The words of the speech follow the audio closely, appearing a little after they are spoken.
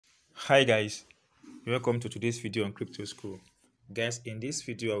Hi guys, welcome to today's video on Crypto School. Guys, in this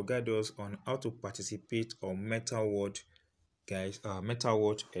video I'll guide us on how to participate on Metaworld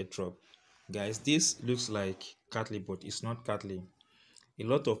Metaworld Airdrop. Guys, this looks like Catly, but it's not Catly. A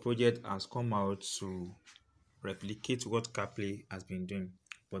lot of project has come out to replicate what Catly has been doing.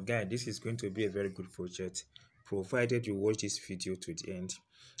 But guys, this is going to be a very good project, provided you watch this video to the end.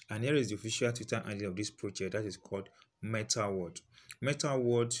 And here is the official Twitter handle of this project, that is called Metaworld.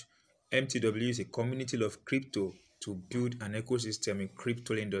 Metaworld MTW is a community of crypto to build an ecosystem in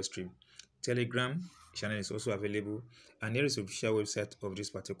crypto industry. Telegram channel is also available, and here is the official website of this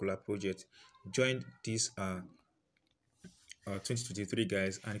particular project. Join this 2023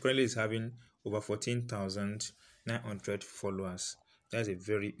 guys, and currently is having over 14,900 followers. That's a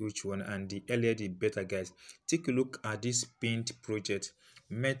very huge one, and the earlier the better guys. Take a look at this pinned project,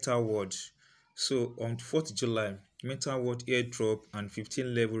 Metaworld. So on 4th July, Metaworld airdrop and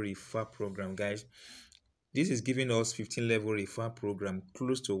 15 level refer program, guys. This is giving us 15 level refer program,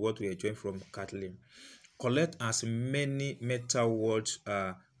 close to what we are doing from Catly. Collect as many Metaworld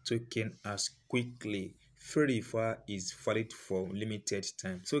token as quickly. Free refer is valid for limited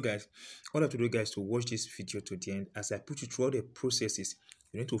time. So guys, all I have to do guys to watch this video to the end. As I put you through all the processes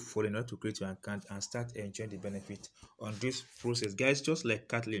you need to follow in order to create your account and start enjoying the benefit on this process, guys. Just like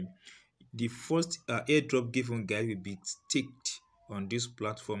Catly, the first airdrop given guys will be ticked on this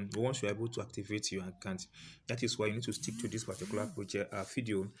platform once you're able to activate your account. That is why you need to stick to this particular project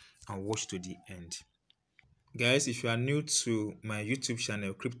video and watch to the end. Guys, if you are new to my YouTube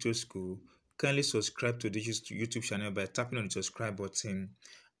channel Crypto School, kindly subscribe to this YouTube channel by tapping on the subscribe button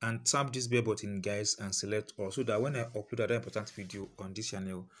and tap this bell button guys and select all, so that when I upload another important video on this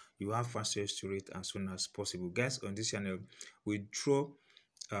channel you have access to it as soon as possible. Guys, on this channel we draw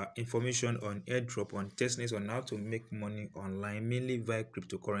information on airdrop, on testnets, on how to make money online, mainly via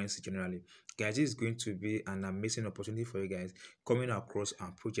cryptocurrency generally. Guys, this is going to be an amazing opportunity for you guys coming across a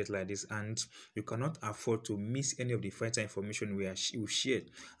project like this, and you cannot afford to miss any of the vital information we've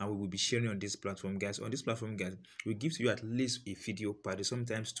shared and we will be sharing on this platform. Guys, on this platform guys, we give to you at least a video per day,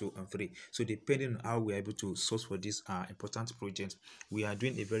 sometimes 2 and 3. So depending on how we're able to source for this important project, we are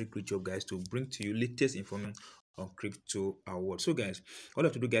doing a very good job guys to bring to you latest information on crypto award. So guys, all I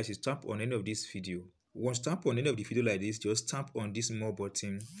have to do guys is tap on any of this video. Once tap on any of the video like this, just tap on this more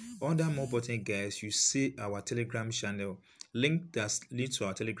button. Under more button guys, you see our Telegram channel link, that's linked to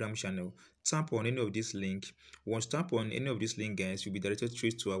our Telegram channel. Tap on any of this link. Once tap on any of this link guys, you'll be directed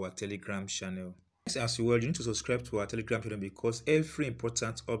straight to our Telegram channel. As well, you need to subscribe to our Telegram channel, because every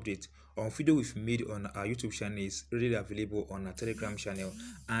important update on video we've made on our YouTube channel is really available on our Telegram channel,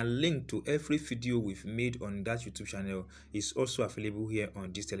 and link to every video we've made on that YouTube channel is also available here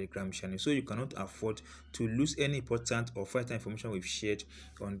on this Telegram channel. So you cannot afford to lose any important or vital information we've shared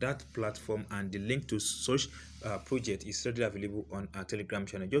on that platform, and the link to such project is already available on our Telegram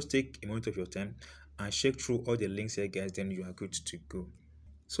channel. Just take a moment of your time and check through all the links here guys, then you are good to go.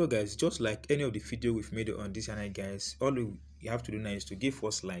 So guys, just like any of the video we've made on this channel guys, all you have to do now is to give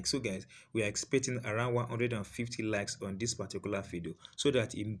us likes. So guys, we are expecting around 150 likes on this particular video, so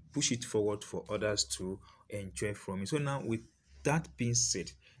that it push it forward for others to enjoy from it. So now with that being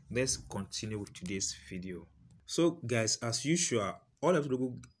said, let's continue with today's video. So guys, as usual, all you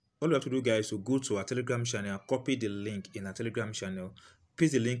have to do guys, to go to our Telegram channel, copy the link in our Telegram channel,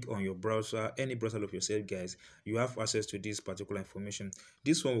 paste the link on your browser, any browser of yourself guys. You have access to this particular information.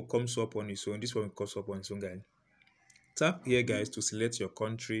 This one will come up on its own, this one will come up on its own guys. Tap here guys to select your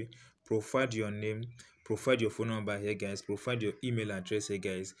country, provide your name, provide your phone number here guys, provide your email address here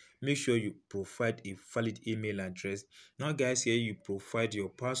guys. Make sure you provide a valid email address. Now guys, here you provide your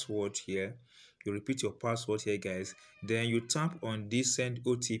password here, you repeat your password here guys, then you tap on this send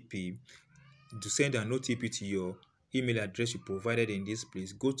OTP to send an OTP to your email address you provided in this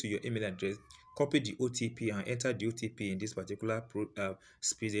place. Go to your email address, copy the OTP and enter the OTP in this particular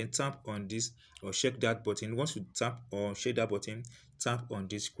space, then tap on this or check that button. Once you tap or check that button, tap on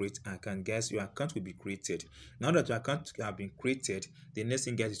this create account guys. Your account will be created. Now that your account has been created, the next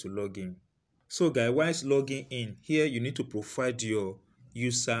thing guys is to log in. So guys, whilst logging in here, you need to provide your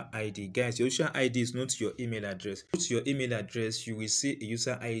user ID guys. Your user ID is not your email address. Go to your email address, you will see a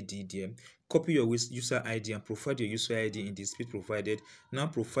user ID there. Copy your user ID and provide your user ID in the space provided. Now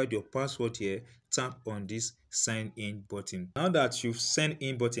provide your password here, tap on this sign in button. Now that you've signed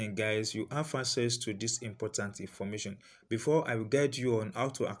in button, guys, you have access to this important information. Before I will guide you on how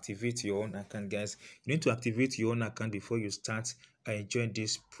to activate your own account, guys, you need to activate your own account before you start enjoying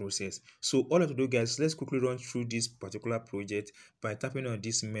this process. So all I have to do, guys, let's quickly run through this particular project by tapping on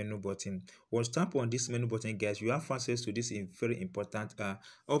this menu button. Once you tap on this menu button, guys, you have access to this very important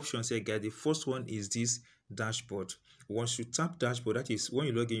options here, guys. The first one is this dashboard. Once you tap dashboard, that is when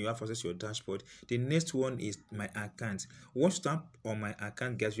you log in, you have access to your dashboard. The next one is my account. Once you tap on my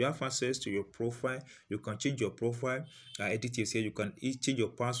account, guys, you have access to your profile. You can change your profile, edit it here. You can change your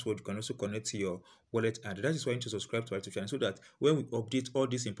password. You can also connect to your wallet address. That is why you need to subscribe to our YouTube channel, so that when we update all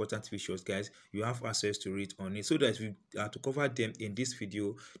these important features, guys, you have access to it on it. So that we to cover them in this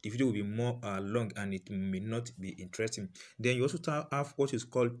video, the video will be more long and it may not be interesting. Then you also have what is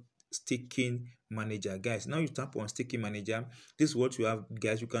called staking manager, guys. Now you tap on staking manager. This is what you have,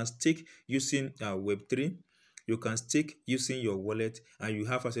 guys. You can stake using Web3. You can stake using your wallet, and you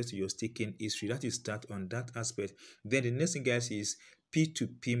have access to your staking history. That is start on that aspect. Then the next thing, guys, is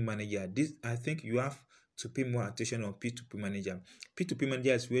P2P manager. This, I think you have to pay more attention on P2P manager. P2P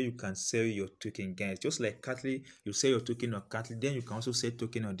manager is where you can sell your token, guys. Just like Catly, you sell your token on Catly, then you can also sell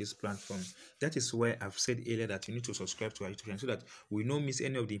token on this platform. That is why I've said earlier that you need to subscribe to our YouTube channel, so that we don't miss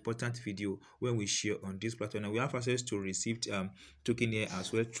any of the important video when we share on this platform. And we have access to received token here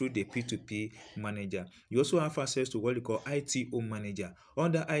as well through the P2P manager. You also have access to what you call ITO manager.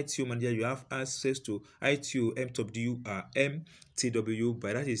 Under ITO manager, you have access to ITO MTW,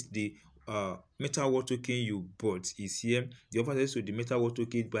 but that is the Metaworld token you bought is here. You have access to the Metaworld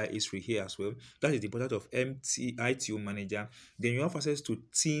token by history here as well. That is the important of ITO manager. Then you have access to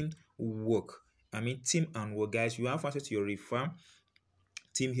team work. Team and work, guys. You have access to your refer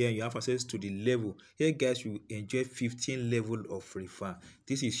team here. You have access to the level here, guys. You enjoy 15 level of refer.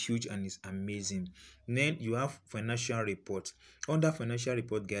 This is huge and it's amazing. Then you have financial report. Under financial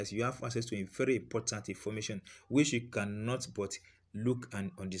report, guys, you have access to a very important information which you cannot but look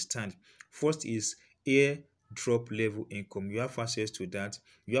and understand. First is airdrop level income. You have access to that.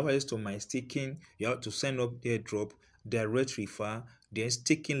 You have access to my staking. You have to sign up airdrop, direct refer, then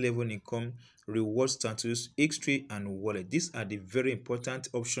staking level income, reward status, history, and wallet. These are the very important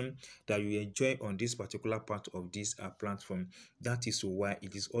options that you enjoy on this particular part of this platform. That is why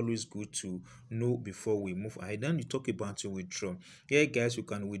it is always good to know before we move ahead. Then you talk about your withdraw. Here, guys, you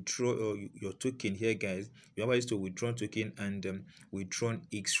can withdraw your token. Here, guys, you have access to withdraw token and withdraw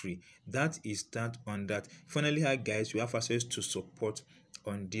history. That is that on that. Finally, here, guys, you have access to support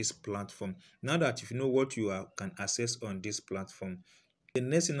on this platform. Now that you know what you can access on this platform, the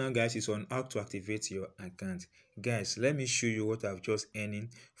next thing now, guys, is on how to activate your account. Guys, let me show you what I've just earned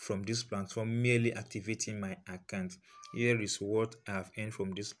from this platform merely activating my account. Here is what I've earned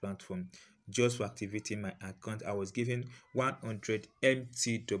from this platform just for activating my account. I was given 100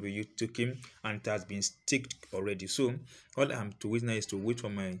 MTW token and it has been staked already. So all I'm to wait now is to wait for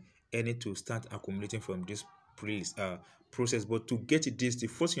my earning to start accumulating from this process. But to get this, the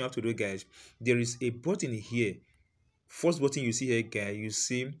first thing you have to do, guys, there is a button here. First button you see here, guys, you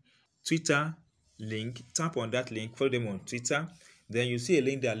see Twitter link. Tap on that link, follow them on Twitter. Then you see a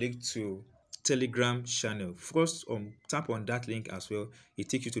link that links to Telegram channel. First, tap on that link as well. It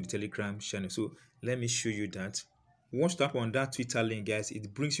takes you to the Telegram channel. So let me show you that. Once you tap on that Twitter link, guys,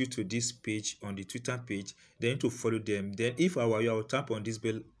 it brings you to this page on the Twitter page. Then you need to follow them. Then if I were you, I will tap on this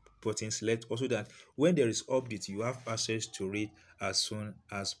bell button, select also that when there is update, you have access to it as soon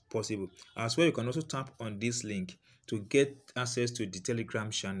as possible. As well, you can also tap on this link to get access to the Telegram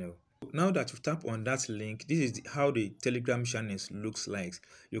channel. Now that you've tapped on that link, this is how the Telegram channel looks like.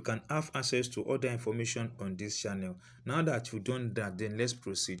 You can have access to other information on this channel. Now that you've done that, then let's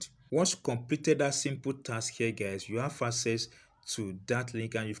proceed. Once you completed that simple task here, guys, you have access to that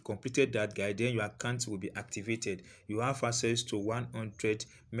link and you've completed that, guide, then your account will be activated. You have access to 100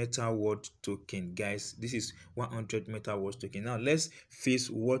 Metaworld token, guys. This is 100 Metaworld token. Now let's face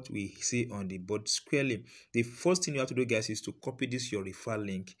what we see on the board squarely. The first thing you have to do, guys, is to copy this your referral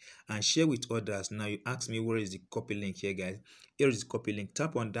link and share with others. Now you ask me where is the copy link here, guys. Here is the copy link.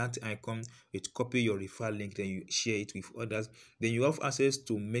 Tap on that icon, it copy your referral link, then you share it with others. Then you have access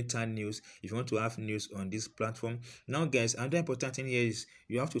to meta news if you want to have news on this platform. Now, guys, another important thing here is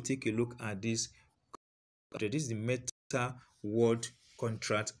you have to take a look at this. This is the Metaworld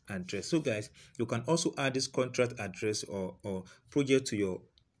contract address. So, guys, you can also add this contract address or project to your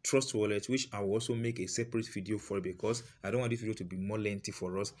Trust Wallet, which I will also make a separate video for, because I don't want this video to be more lengthy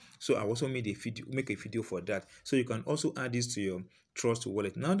for us. So I also make a video for that. So you can also add this to your Trust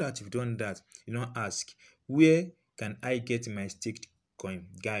Wallet. Now that you've done that, you now ask, where can I get my staked coin.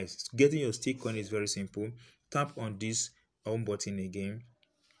 Guys, getting your stake coin is very simple. Tap on this home button again.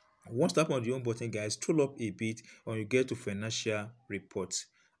 Once tap on the home button, guys, scroll up a bit and you get to financial reports.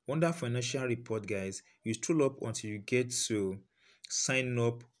 Under financial report, guys, you scroll up until you get to sign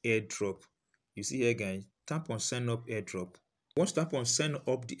up airdrop. You see here, guys, tap on sign up airdrop. Once tap on sign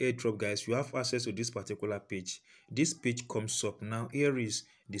up the airdrop, guys, you have access to this particular page. This page comes up. Now here is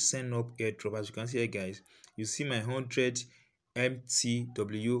the sign up airdrop. As you can see here, guys, you see my 100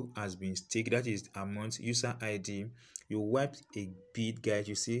 MTW has been staked. That is amount, user ID. You wipe a bit, guys.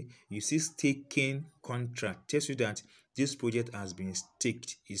 You see staking contract tells you that this project has been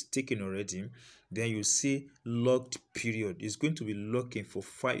staked, is taken already. Then you see locked period. It's going to be locking for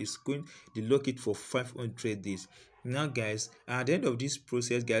to lock it for 500 days. Now, guys, at the end of this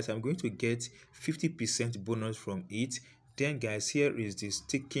process, guys, I'm going to get 50% bonus from it. Then, guys, here is the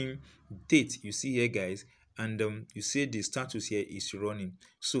staking date. You see here, guys, and you see the status here is running.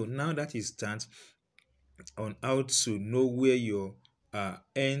 So now that is done on how to know where your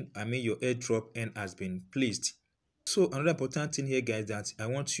your airdrop end has been placed. So another important thing here, guys, that I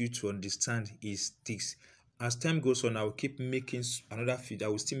want you to understand is this. As time goes on, I will keep making another video.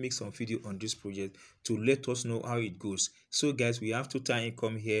 I will still make some video on this project to let us know how it goes. So, guys, we have total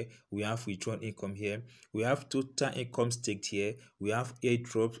income here. We have withdrawn income here. We have total income staked here. We have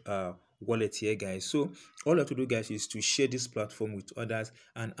airdrop wallet here, guys. So all you have to do, guys, is to share this platform with others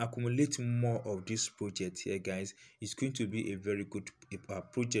and accumulate more of this project here, guys. It's going to be a very good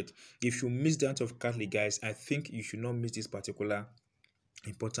project. If you miss the Ant of Catholic, guys, I think you should not miss this particular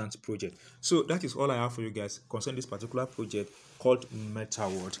important project. So that is all I have for you guys concerning this particular project called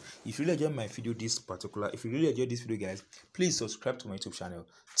Metaworld. If you really enjoyed my video, if you really enjoyed this video, guys, please subscribe to my YouTube channel,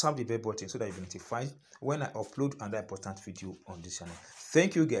 tap the bell button so that you'll be notified when I upload another important video on this channel.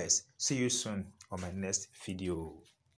 Thank you, guys. See you soon on my next video.